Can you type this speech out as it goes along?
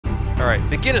Alright,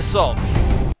 begin assault.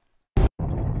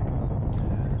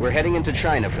 We're heading into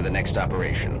China for the next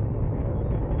operation.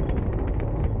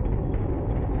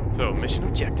 So, mission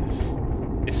objectives.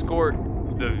 Escort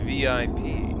the VIP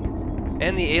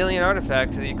and the alien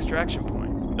artifact to the extraction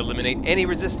point. Eliminate any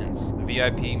resistance. The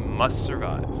VIP must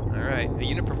survive. Alright, a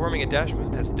unit performing a dash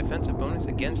move has a defensive bonus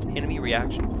against enemy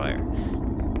reaction fire.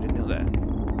 I didn't know that,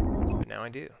 but now I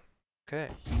do. Okay.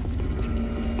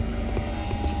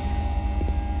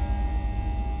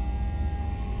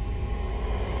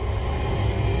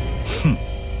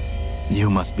 You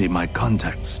must be my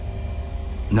contacts.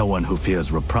 No one who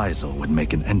fears reprisal would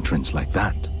make an entrance like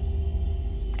that.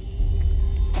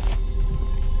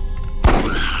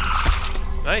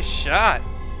 Nice shot.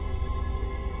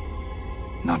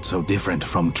 Not so different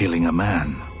from killing a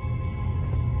man.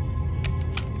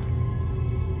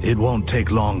 It won't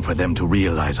take long for them to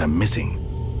realize I'm missing,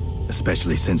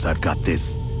 especially since I've got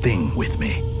this thing with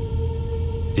me.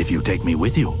 If you take me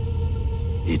with you,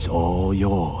 it's all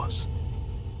yours.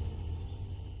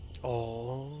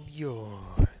 All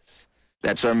yours.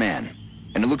 That's our man.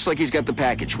 And it looks like he's got the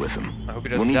package with him. I hope he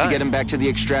We'll doesn't need die. to get him back to the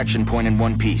extraction point in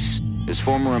one piece. His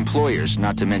former employers,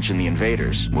 not to mention the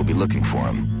invaders, will be looking for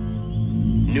him.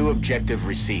 New objective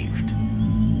received.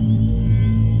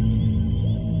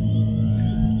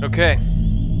 Okay.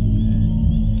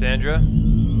 Sandra,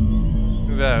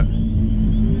 move out.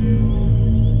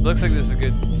 Looks like this is a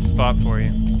good spot for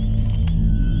you.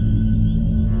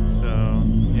 So,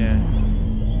 yeah.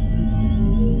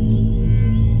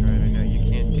 Alright, I know you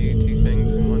can't do two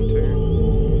things in one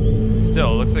turn.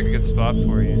 Still, looks like a good spot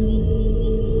for you.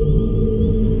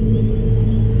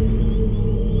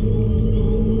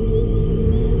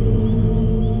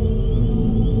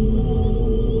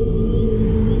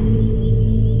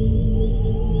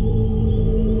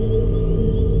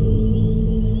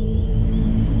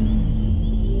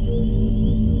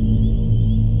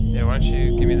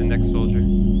 Soldier.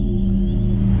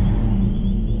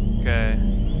 Okay.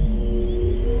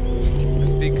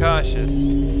 Let's be cautious.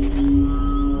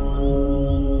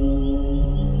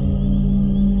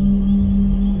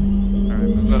 Alright,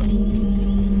 move up.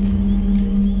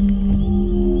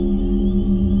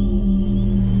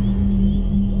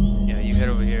 Yeah, you head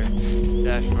over here.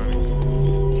 Dash for me.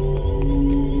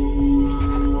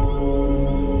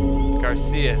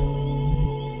 Garcia.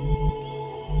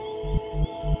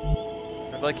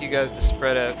 I'd like you guys to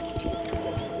spread out.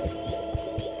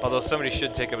 Although somebody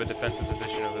should take up a defensive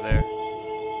position over there.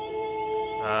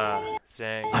 Ah,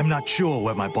 Zhang. I'm not sure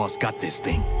where my boss got this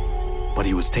thing, but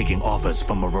he was taking offers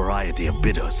from a variety of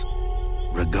bidders,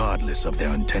 regardless of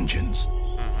their intentions.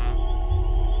 Mm-hmm.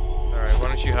 Alright, why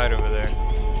don't you hide over there?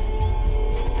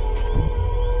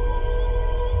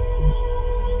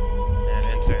 And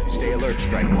enter. Stay alert,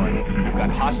 Strike One. We've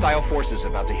got hostile forces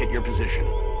about to hit your position.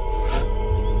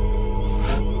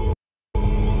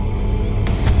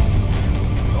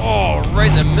 Oh, right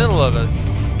in the middle of us.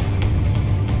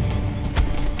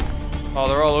 Oh,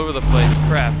 they're all over the place.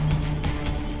 Crap.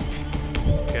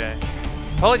 Okay.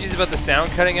 Apologies about the sound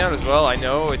cutting out as well. I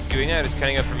know it's doing that. It's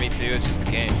cutting out for me too. It's just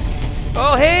the game.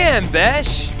 Oh, hey,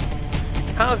 Ambesh!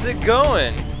 How's it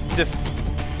going?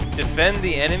 Defend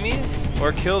the enemies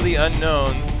or kill the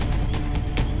unknowns?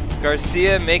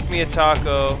 Garcia, make me a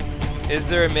taco. Is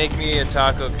there a make me a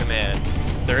taco command?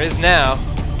 There is now.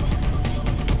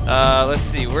 Let's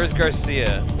see, where's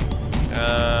Garcia?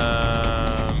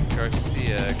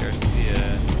 Garcia.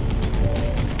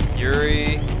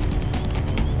 Yuri.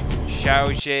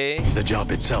 Xiaojie. The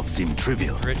job itself seemed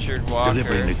trivial. Richard Walker.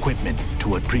 Delivering equipment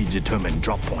to a predetermined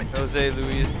drop point. Jose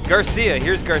Luis. Garcia,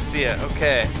 here's Garcia.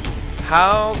 Okay.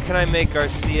 How can I make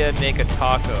Garcia make a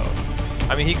taco?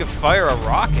 I mean, he could fire a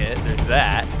rocket, there's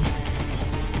that.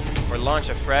 Or launch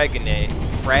a frag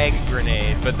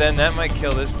grenade, but then that might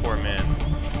kill this poor man.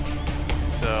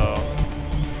 So,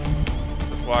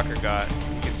 what's Walker got?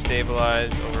 He can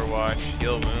stabilize, overwatch,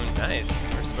 heal wound, nice.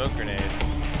 Or smoke grenade.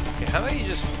 Okay, how about you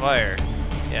just fire?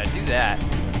 Yeah, do that.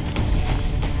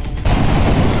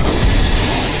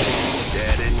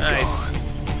 Dead and nice. gone.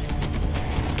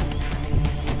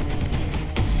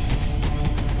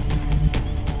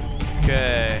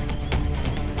 Okay.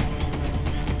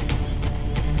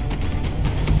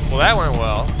 Well, that went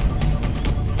well.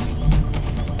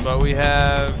 But we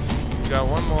got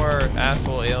one more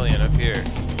asshole alien up here.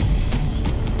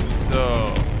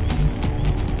 So.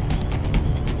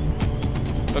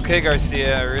 Okay,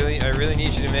 Garcia, I really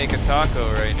need you to make a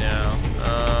taco right now.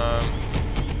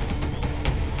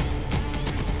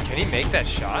 Can he make that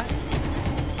shot?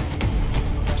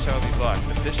 That shot will be blocked,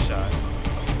 but this shot.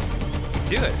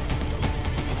 Do it.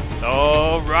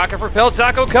 Oh, rocket propelled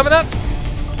taco coming up.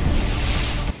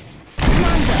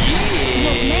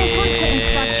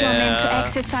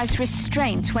 exercise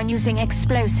restraint when using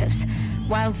explosives.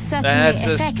 While certainly That's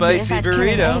a effective spicy at killing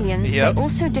burrito. aliens, Yep. they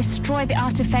also destroy the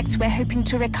artifacts we're hoping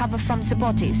to recover from the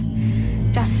bodies.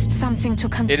 Just something to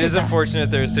consider. It is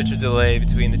unfortunate there is such a delay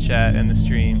between the chat and the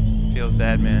stream. Feels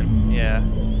bad, man. Yeah.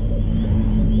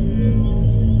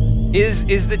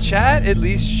 Is the chat at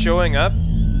least showing up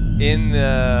in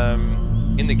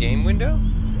the game window?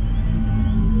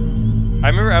 I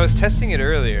remember I was testing it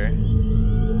earlier.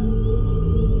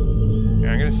 Here,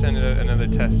 I'm gonna send it another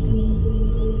test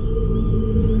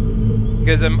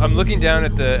because I'm looking down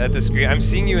at the screen. I'm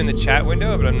seeing you in the chat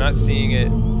window, but I'm not seeing it.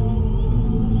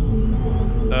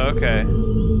 Oh, okay.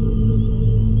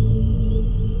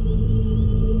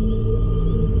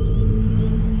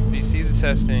 Do you see the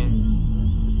testing?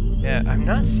 Yeah, I'm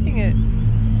not seeing it.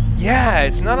 Yeah,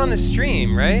 it's not on the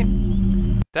stream, right?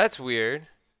 That's weird.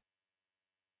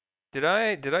 Did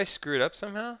I screw it up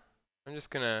somehow? I'm just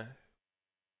gonna.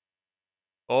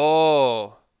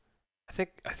 Oh, I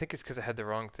think it's because I had the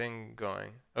wrong thing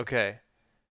going. Okay.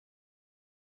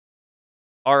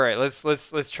 All right, let's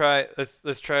try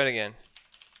it again.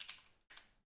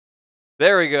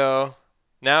 There we go.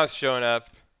 Now it's showing up.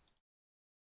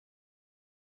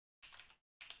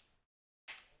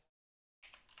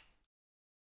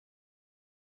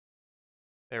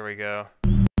 There we go.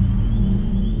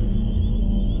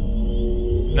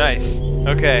 Nice.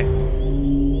 Okay.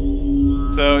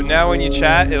 So now when you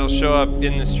chat, it'll show up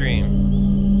in the stream.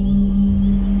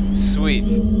 Sweet.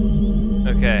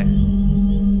 Okay.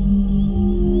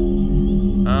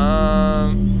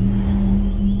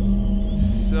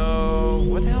 So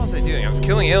what the hell was I doing? I was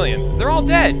killing aliens. They're all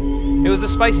dead. It was the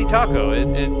spicy taco.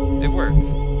 It worked.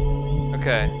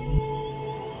 Okay.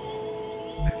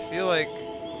 I feel like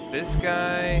this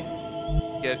guy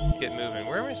get moving.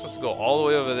 Where am I supposed to go? All the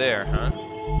way over there, huh?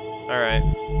 All right.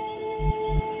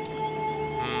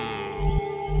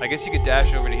 I guess you could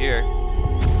dash over to here.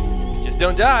 Just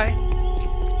don't die.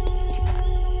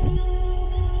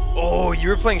 Oh, you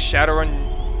were playing Shadowrun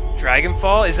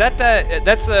Dragonfall? Is that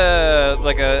that's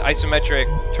like a isometric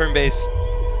turn-based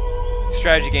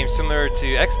strategy game similar to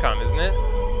XCOM, isn't it?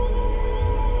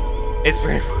 It's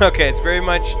very okay. It's very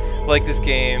much like this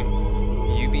game,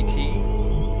 UBT.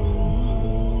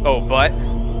 Oh, but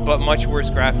much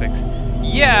worse graphics.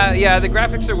 Yeah, the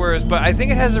graphics are worse, but I think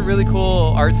it has a really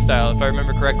cool art style, if I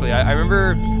remember correctly. I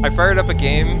remember I fired up a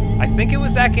game, I think it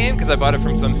was that game, because I bought it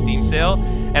from some Steam sale,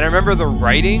 and I remember the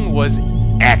writing was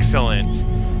excellent.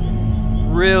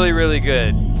 Really, really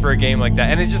good for a game like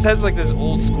that. And it just has like this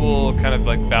old school kind of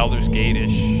like Baldur's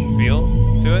Gate-ish feel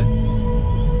to it.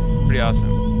 Pretty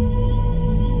awesome.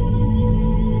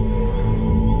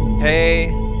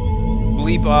 Hey,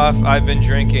 bleep off, I've been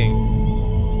drinking.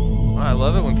 Well, I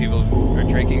love it when people are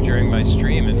drinking during my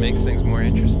stream. It makes things more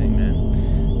interesting,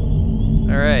 man.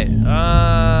 Alright,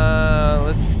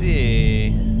 let's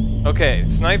see. Okay,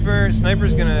 sniper's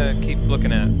gonna keep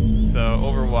looking at. So,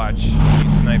 Overwatch, you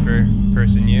sniper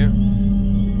person, you.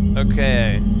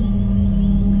 Okay.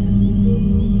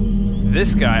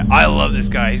 This guy, I love this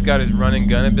guy. He's got his run and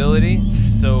gun ability.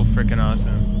 So freaking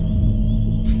awesome.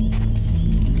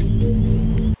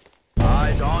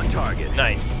 Eyes on target.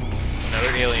 Nice.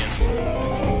 Another alien.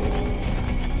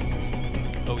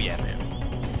 Oh yeah, man.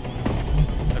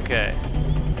 Okay.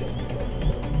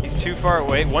 He's too far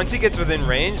away. Once he gets within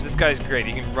range, this guy's great.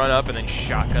 He can run up and then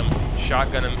shotgun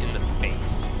him in the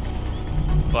face.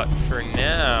 But for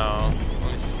now,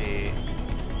 let me see.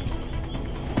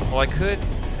 Well, I could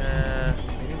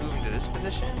maybe move into this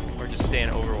position or just stay in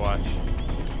Overwatch.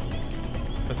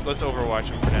 Let's Overwatch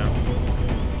him for now.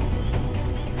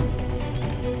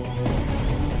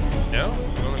 No?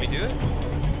 You won't let me do it?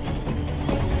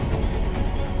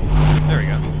 There we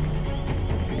go.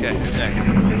 Okay, who's next?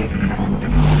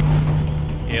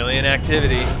 Alien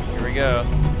activity. Here we go.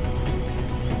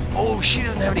 Oh, she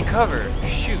doesn't have any cover.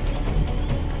 Shoot.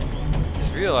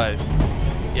 Just realized.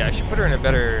 Yeah, I should put her in a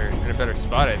better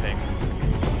spot, I think.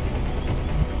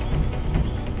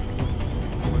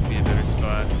 Would be a better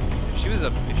spot. If she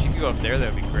could go up there,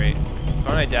 that would be great. So why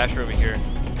don't I dash her over here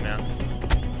now?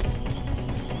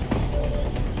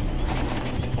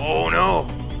 Oh no!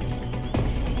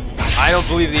 I don't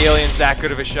believe the alien's that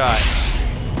good of a shot.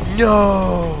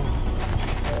 No!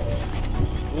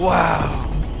 Wow!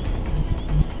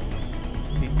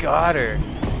 He got her.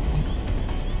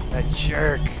 That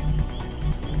jerk.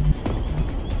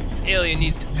 This alien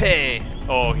needs to pay.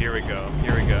 Oh, here we go.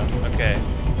 Here we go. Okay.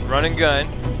 Run and gun.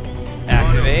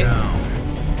 Activate.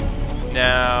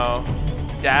 Now,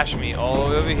 dash me all the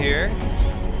way over here.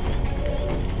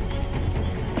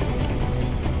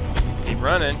 Keep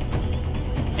running.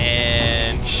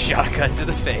 And shotgun to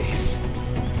the face.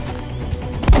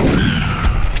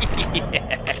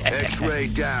 X-ray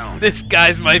down. This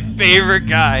guy's my favorite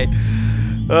guy.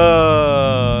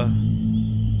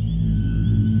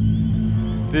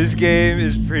 This game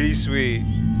is pretty sweet.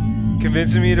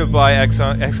 Convincing me to buy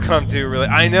XCOM 2 really.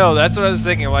 I know, that's what I was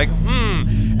thinking. Like,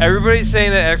 everybody's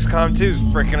saying that XCOM 2 is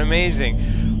freaking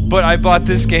amazing. But I bought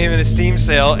this game in a Steam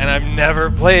sale and I've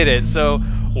never played it. So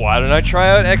why don't I try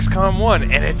out XCOM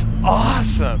 1? And it's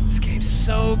awesome. This game's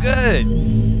so good.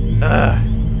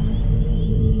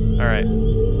 Alright.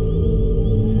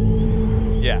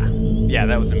 Yeah,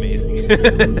 that was amazing.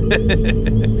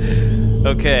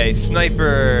 Okay,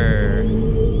 sniper.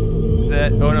 Is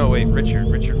that? Oh no, wait, Richard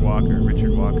Walker.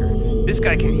 This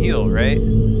guy can heal, right?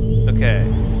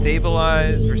 Okay,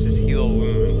 stabilize versus heal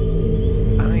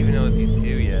wound. I don't even know what these do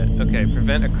yet. Okay,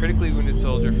 prevent a critically wounded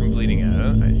soldier from bleeding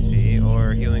out. I see.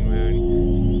 Or healing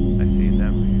wound. I see. And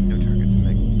that way, no targets in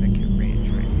medkit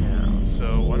range right now.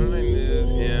 So why don't I move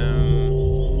him?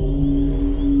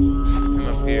 Move him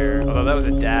up here. Although that was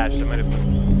a dash, that might have put up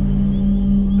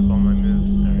all my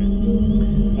moves. All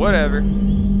right. Whatever.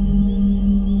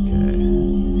 Okay.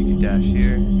 You can dash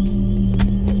here.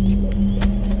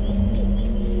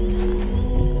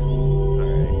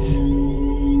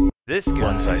 This guy.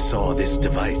 Once I saw this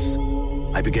device,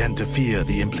 I began to fear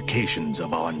the implications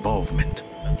of our involvement.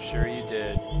 I'm sure you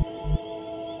did.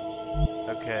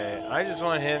 Okay, I just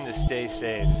want him to stay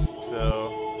safe.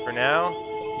 So, for now,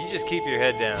 you just keep your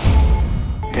head down.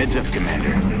 Heads up,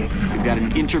 Commander. We've got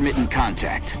an intermittent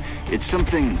contact. It's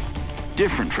something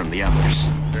different from the others.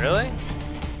 Really?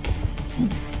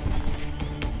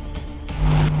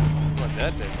 What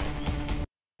that did?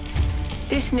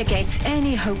 This negates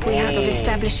any hope we had of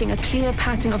establishing a clear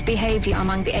pattern of behavior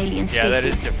among the alien species. Yeah, that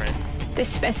is different. This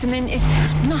specimen is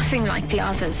nothing like the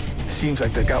others. Seems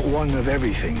like they got one of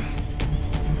everything.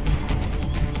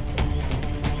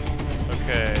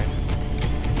 Okay.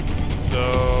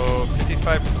 So,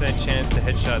 55% chance to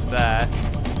headshot that.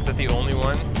 Is that the only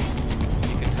one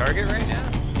you can target right now?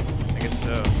 I guess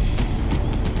so.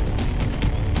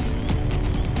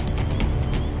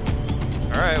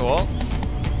 Alright, well,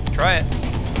 try it.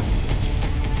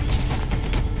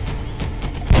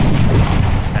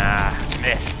 Nah,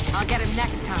 missed. I'll get him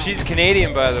next time. She's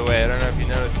Canadian, by the way. I don't know if you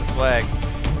noticed the flag.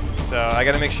 So I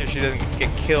gotta make sure she doesn't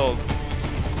get killed.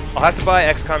 I'll have to buy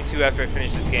XCOM 2 after I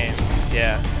finish this game.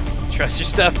 Yeah. Trust your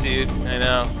stuff, dude. I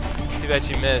know. Too bad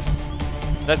you missed.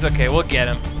 That's okay. We'll get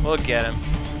him. We'll get him.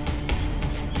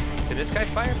 Did this guy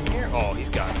fire from here? Oh, he's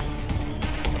got him.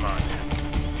 Come on, man.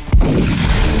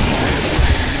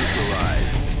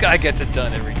 This guy gets it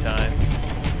done every time.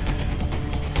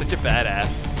 Such a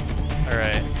badass.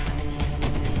 Alright.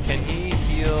 Can he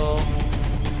heal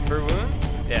her wounds?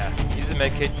 Yeah. Use a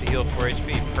medkit to heal 4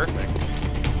 HP. Perfect.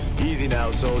 Easy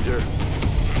now, soldier.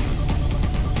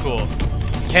 Cool.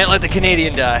 Can't let the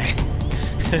Canadian die.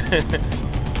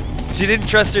 She didn't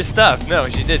trust her stuff. No,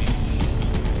 she didn't.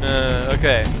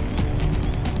 Okay.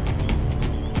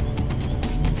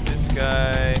 This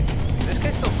guy... Can this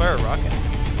guy still fire rockets?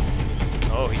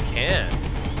 Oh, he can.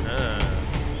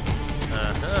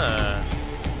 Uh-huh.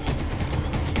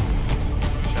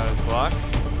 Shot is blocked.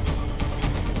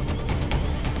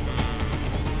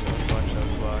 Shot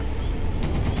is blocked.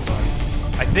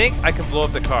 I think I can blow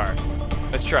up the car.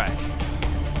 Let's try.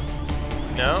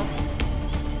 No?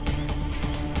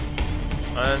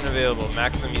 Unavailable.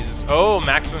 Maximum uses... Oh,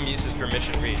 maximum uses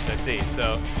permission reached. I see.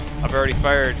 So, I've already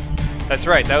fired... That's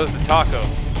right. That was the taco.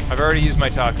 I've already used my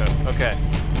taco. Okay.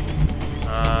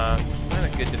 Let's find a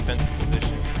good defensive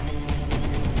position.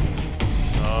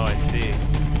 Oh, I see.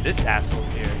 This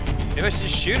asshole's here. Maybe I should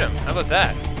just shoot him. How about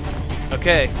that?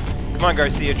 Okay. Come on,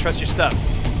 Garcia. Trust your stuff.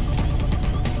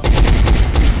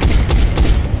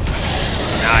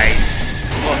 Nice.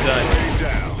 Well done.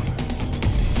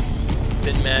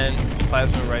 Thin Man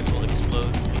plasma rifle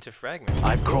explodes into fragments.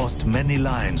 I've crossed many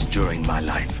lines during my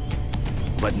life,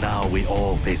 but now we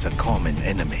all face a common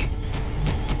enemy.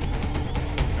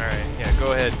 Alright, yeah,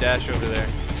 go ahead, dash over there.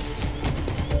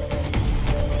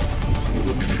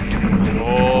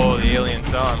 Oh, the alien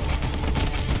saw him.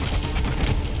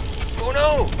 Oh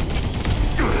no!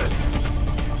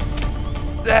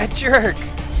 That jerk!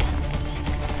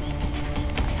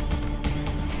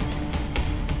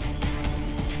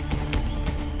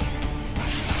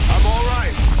 I'm all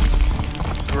right.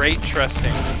 Great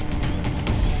trusting.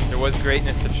 There was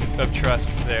greatness of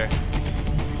trust there.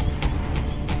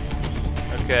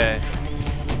 Okay.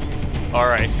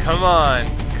 Alright, come on.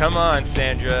 Come on,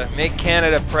 Sandra. Make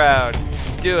Canada proud.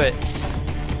 Do it.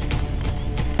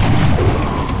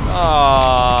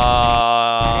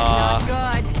 Aww.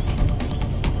 Not good.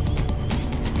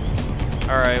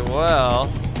 Alright, well.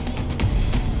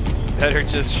 or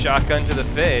just shotgun to the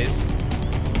face.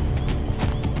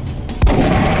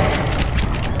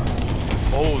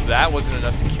 Oh, that wasn't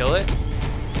enough to kill it?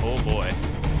 Oh boy.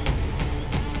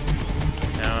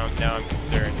 Now I'm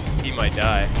concerned. He might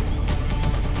die.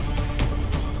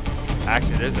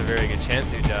 Actually, there's a very good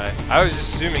chance he'd die. I was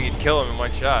just assuming he'd kill him in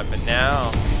one shot, but now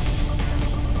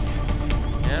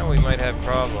we might have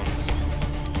problems.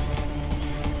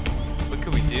 What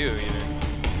could we do, even?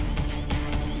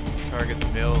 Targets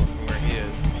available from where he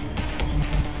is.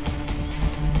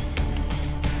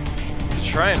 To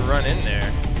try and run in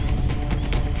there.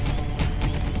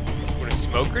 Would a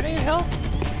smoke grenade help?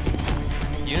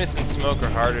 Units in smoke are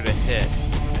harder to hit.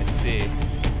 I see.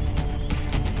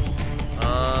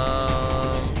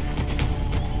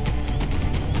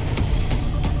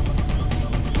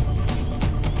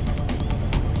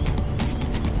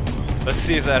 Let's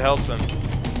see if that helps him.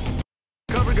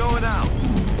 Cover going out.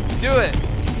 Do it!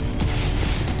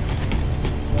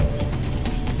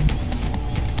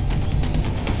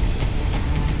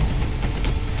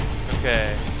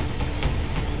 Okay.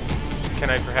 Can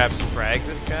I perhaps frag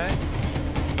this guy?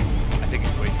 I think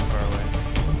he's way too far away.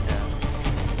 Yeah.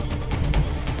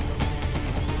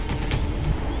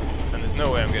 And there's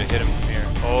no way I'm gonna hit him from here.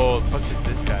 Oh, plus there's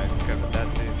this guy. I forgot about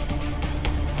that too.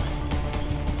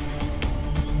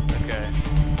 Okay.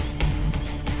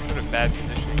 Sort of bad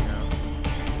positioning now.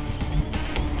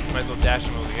 Might as well dash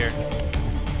him over here.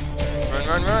 Run,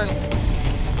 run, run!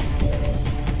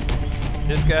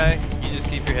 This guy, you just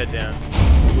keep your head down.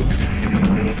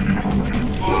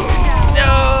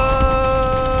 No!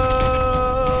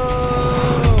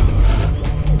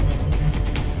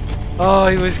 Oh,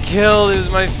 he was killed. He was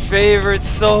my favorite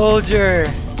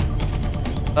soldier.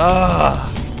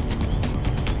 Ah.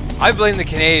 I blame the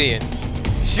Canadian.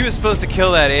 She was supposed to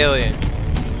kill that alien.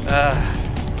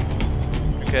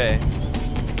 Okay.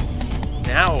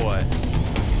 Now what?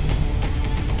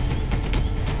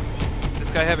 Does this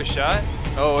guy have a shot?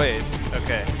 Oh wait,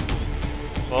 okay.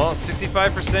 Well,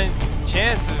 65%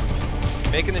 chance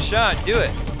of making the shot. Do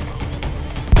it.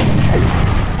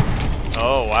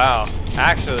 Oh wow.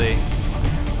 Actually,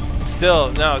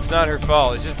 still, no, it's not her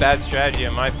fault. It's just bad strategy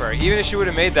on my part. Even if she would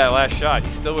have made that last shot,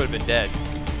 he still would have been dead.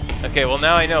 Okay, well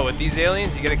now I know. With these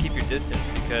aliens, you gotta keep your distance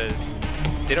because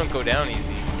they don't go down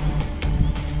easy.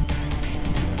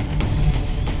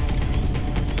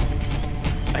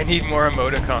 I need more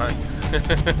emoticon.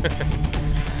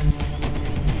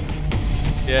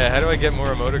 Yeah, how do I get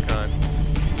more emoticon?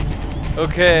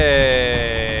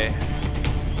 Okay.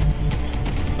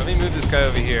 Let me move this guy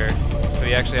over here so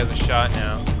he actually has a shot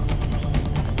now.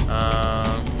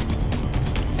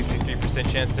 63%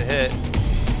 chance to hit.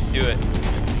 Do it.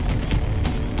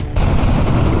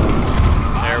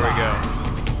 There we go.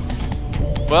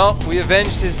 Well, we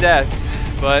avenged his death,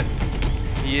 but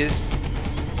he is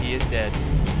dead.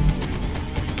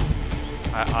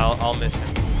 I'll miss him.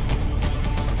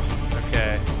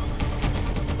 Okay.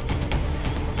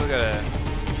 Still got a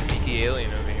sneaky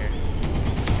alien over here.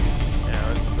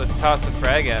 Yeah, let's toss the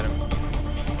frag at him.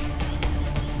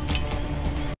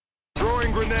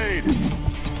 Throwing grenade.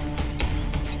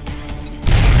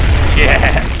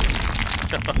 Yes.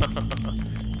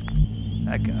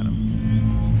 That got him.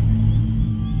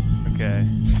 Okay,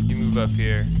 you move up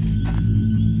here.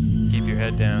 Keep your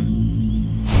head down.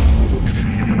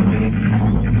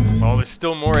 Oh, there's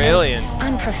still more aliens.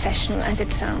 Unprofessional as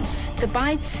it sounds, the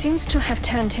bite seems to have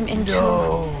turned him into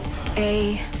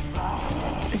a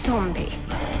zombie.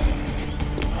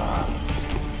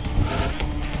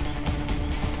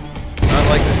 Not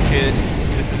like this kid.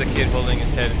 This is a kid holding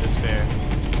his head in despair.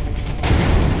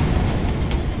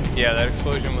 Yeah, that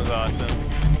explosion was awesome.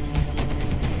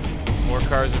 More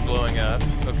cars are blowing up.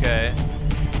 Okay.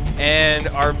 And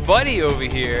our buddy over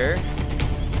here,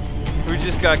 who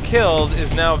just got killed,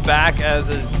 is now back as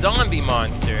a zombie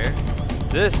monster.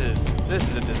 This is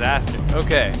a disaster.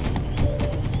 Okay.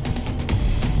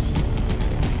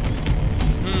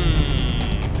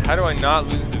 How do I not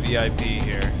lose the VIP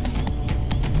here?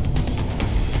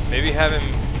 Maybe have him...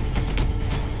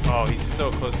 Oh, he's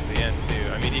so close to the end too.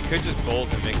 I mean, he could just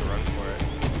bolt and make a run for it.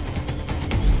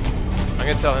 I'm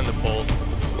gonna tell him to bolt.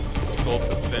 Just bolt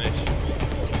for the finish.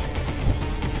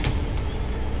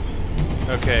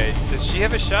 Okay, does she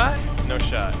have a shot? No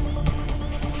shot.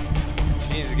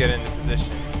 She needs to get into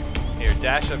position. Here,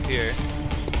 dash up here.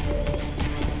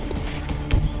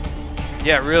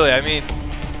 Yeah, really, I mean,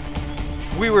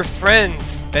 we were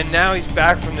friends, and now he's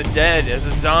back from the dead as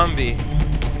a zombie.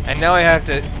 And now I have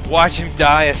to watch him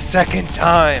die a second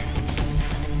time.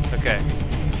 Okay.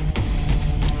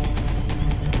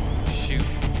 Shoot.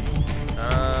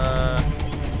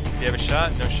 Does he have a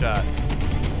shot? No shot.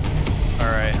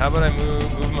 Alright, how about I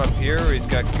move him up here where he's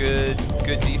got good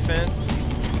defense.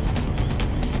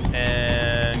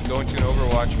 And go into an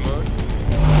Overwatch mode.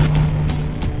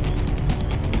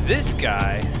 This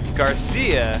guy,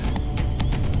 Garcia,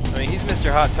 I mean, he's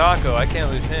Mr. Hot Taco. I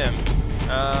can't lose him.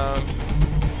 I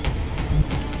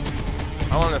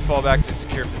want him to fall back to a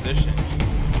secure position.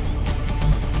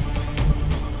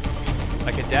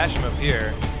 I could dash him up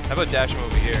here. How about dash him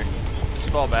over here? Just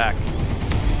fall back.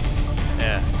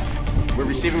 Yeah. We're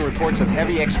receiving reports of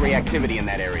heavy X-ray activity in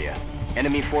that area.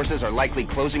 Enemy forces are likely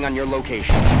closing on your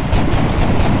location.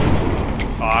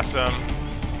 Awesome.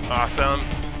 Awesome.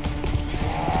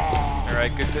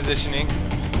 Alright, good positioning.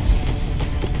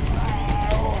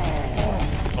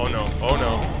 Oh no, oh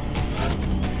no.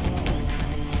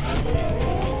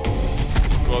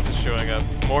 Who else is showing up?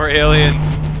 More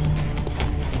aliens.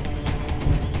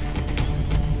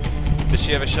 Does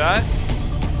she have a shot?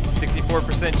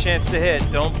 64% chance to hit.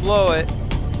 Don't blow it.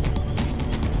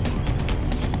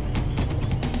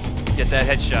 Get that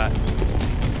headshot.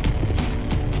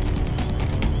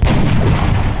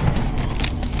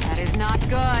 That is not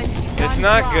good. It's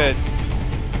not good.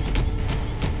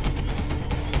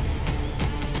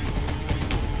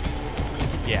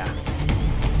 Yeah.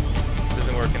 This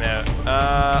isn't working out.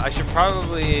 I should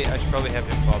probably have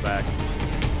him fall back.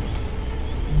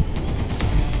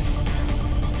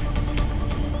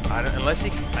 Unless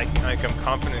I'm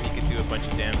confident he could do a bunch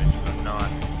of damage, but I'm not.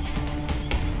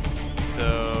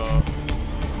 So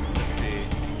let's see.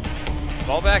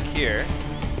 Fall back here.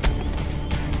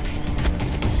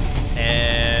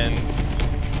 And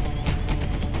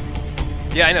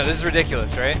yeah, I know this is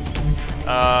ridiculous, right?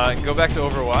 Go back to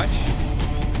Overwatch.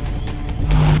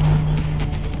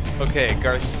 Okay,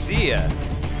 Garcia.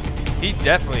 He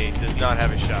definitely does not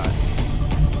have a shot.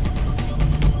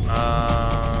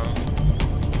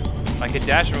 I could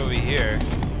dash him over here.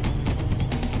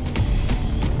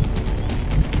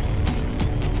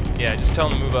 Yeah, just tell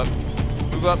him to move up.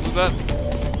 Move up, move up.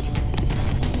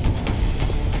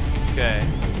 Okay.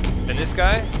 And this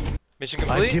guy? Mission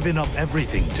complete? I've given up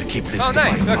everything to keep this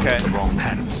nice, device out okay. of the wrong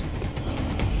hands.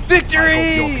 Victory!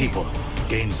 I hope your people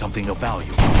gain something of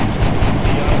value.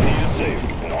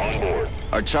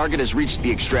 Our target has reached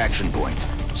the extraction point.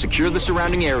 Secure the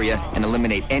surrounding area and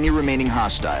eliminate any remaining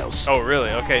hostiles. Oh,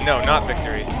 really? Okay, no, not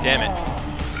victory. Damn it.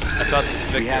 I thought this was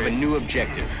victory. We have a new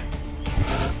objective.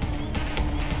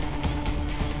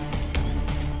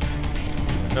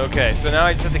 Okay, so now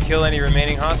I just have to kill any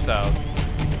remaining hostiles.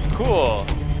 Cool.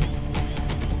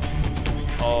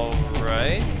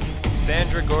 Alright.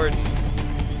 Sandra Gordon.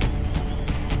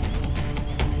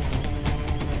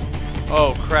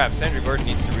 Oh, crap. Sandra Gordon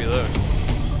needs to reload.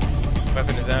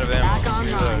 Weapon is out of ammo.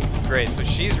 Reload. Great, so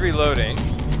she's reloading.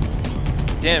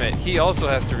 Damn it, he also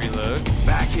has to reload.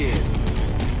 Back in.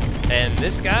 And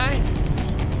this guy?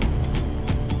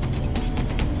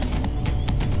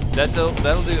 That'll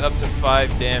do up to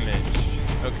 5 damage.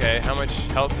 Okay, how much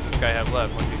health does this guy have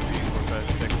left? 1, 2, 3, 4,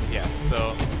 5, 6. Yeah,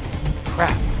 so...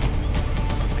 Crap.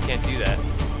 I can't do that.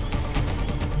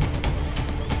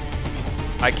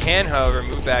 I can, however,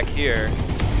 move back here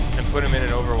and put him in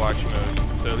an Overwatch mode.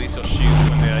 So at least he'll shoot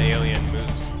when the alien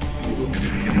moves.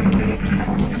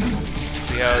 Let's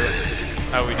see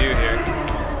how we do here.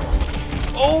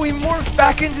 Oh, he morphed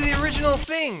back into the original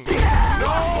thing!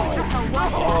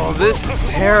 Oh, this is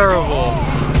terrible.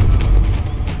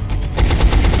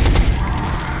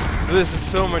 This is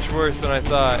so much worse than I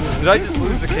thought. Did I just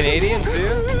lose the Canadian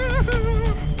too?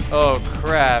 Oh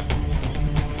crap.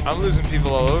 I'm losing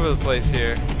people all over the place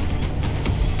here.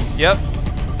 Yep.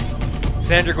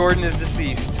 Sandra Gordon is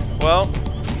deceased. Well,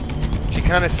 she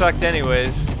kind of sucked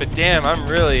anyways, but damn, I'm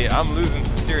losing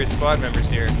some serious squad members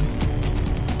here.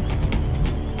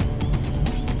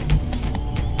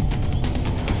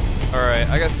 Alright,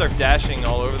 I gotta start dashing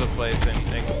all over the place and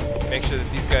make sure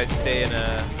that these guys stay in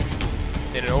an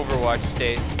Overwatch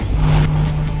state.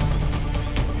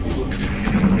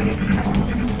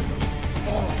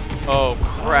 Oh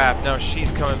crap, now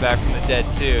she's coming back from the dead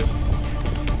too.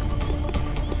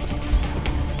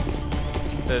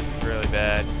 This is really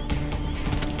bad.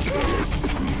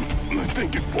 I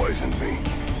think it poisoned me.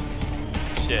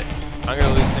 Shit. I'm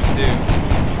gonna lose him too.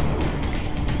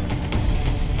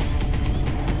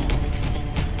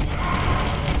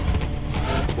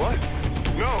 What?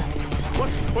 No.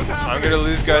 What's happening? I'm gonna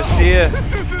lose Garcia. No,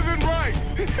 this isn't right.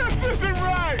 This isn't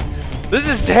right. This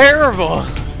is terrible.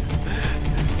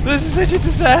 This is such a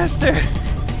disaster.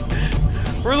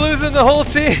 We're losing the whole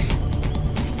team.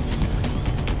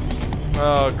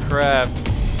 Oh crap.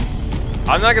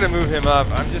 I'm not gonna move him up.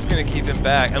 I'm just gonna keep him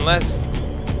back. Unless...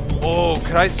 Oh,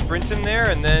 could I sprint him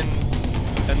there and then...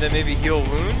 And then maybe heal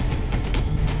wound?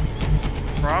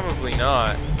 Probably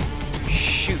not.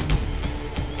 Shoot.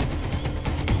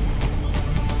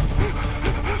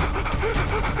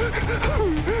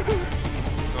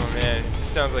 Oh man, it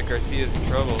just sounds like Garcia's in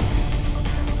trouble.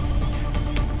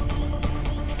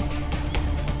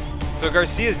 So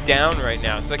Garcia's down right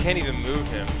now, so I can't even move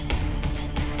him.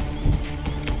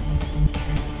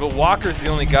 But Walker's the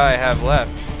only guy I have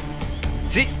left.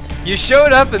 See, you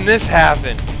showed up and this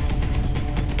happened.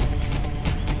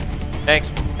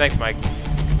 Thanks, Mike.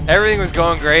 Everything was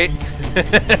going great.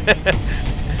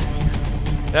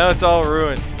 Now it's all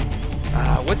ruined.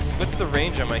 What's the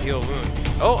range on my heal wound?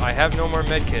 Oh, I have no more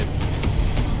medkits.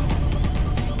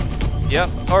 Yep.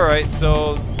 All right.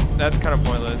 So that's kind of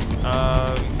pointless.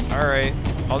 All right.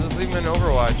 I'll just leave him in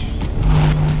Overwatch.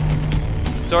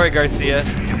 Sorry, Garcia.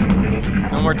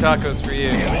 No more tacos for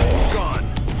you. Gone.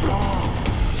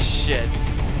 Shit.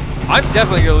 I'm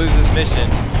definitely gonna lose this mission.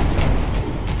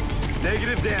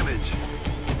 Negative damage.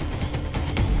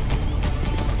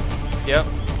 Yep.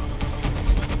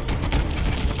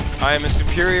 I am a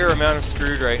superior amount of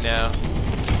screwed right now.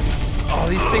 Oh,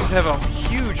 these things have a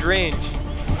huge range.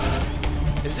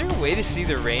 Is there a way to see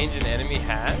the range an enemy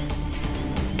has?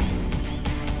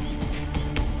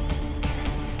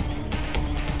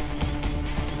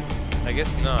 I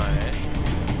guess not, eh?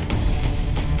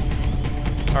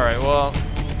 Alright, well,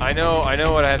 I know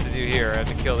what I have to do here. I have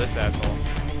to kill this asshole.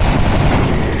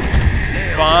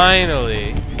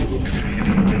 Finally!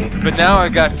 But now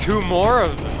I've got 2 more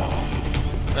of them.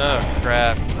 Oh,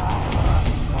 crap.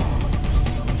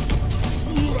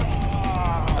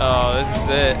 Oh, this is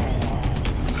it.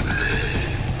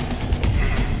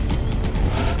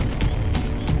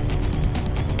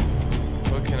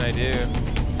 What can I do?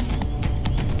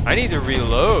 I need to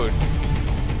reload.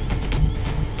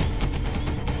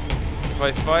 If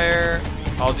I fire,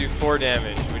 I'll do 4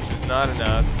 damage, which is not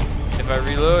enough. If I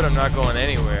reload, I'm not going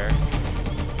anywhere.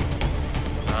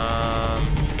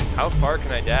 How far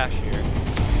can I dash here?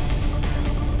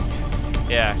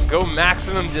 Yeah, go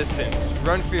maximum distance.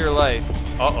 Run for your life.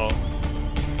 Uh-oh.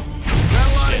 Got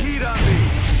a lot of heat on me.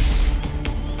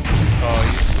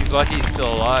 Oh, he's lucky he's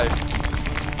still alive.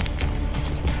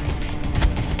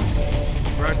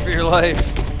 Run for your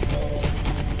life.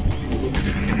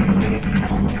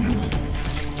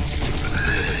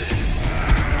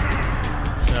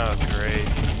 Oh,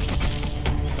 great.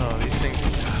 Oh, these things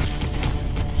are tough.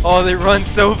 Oh, they run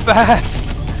so fast.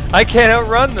 I can't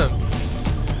outrun them.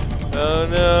 Oh,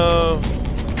 no.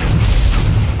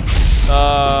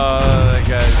 Oh, that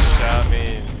guy just shot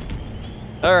me.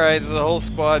 Alright, so the whole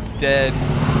squad's dead.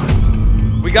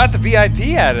 We got the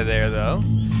VIP out of there, though.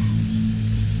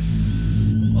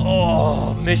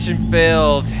 Oh, mission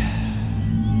failed.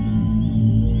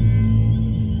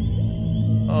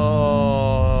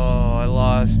 Oh, I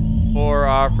lost 4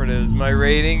 operatives. My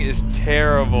rating is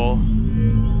terrible.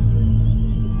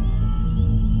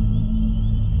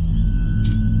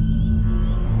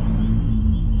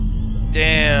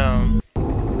 Damn.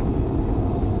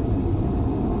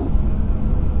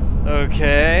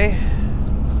 Okay.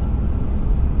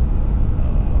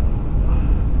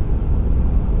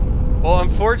 Well,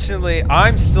 unfortunately,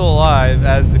 I'm still alive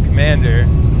as the commander,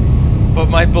 but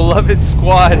my beloved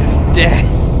squad is dead.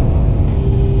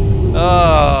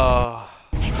 Oh.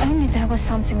 If only there was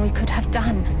something we could have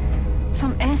done.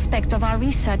 Some aspect of our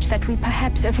research that we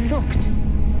perhaps overlooked.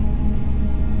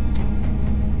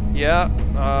 Yeah,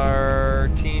 our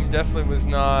team definitely was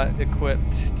not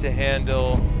equipped to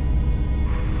handle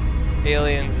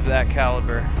aliens of that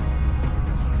caliber.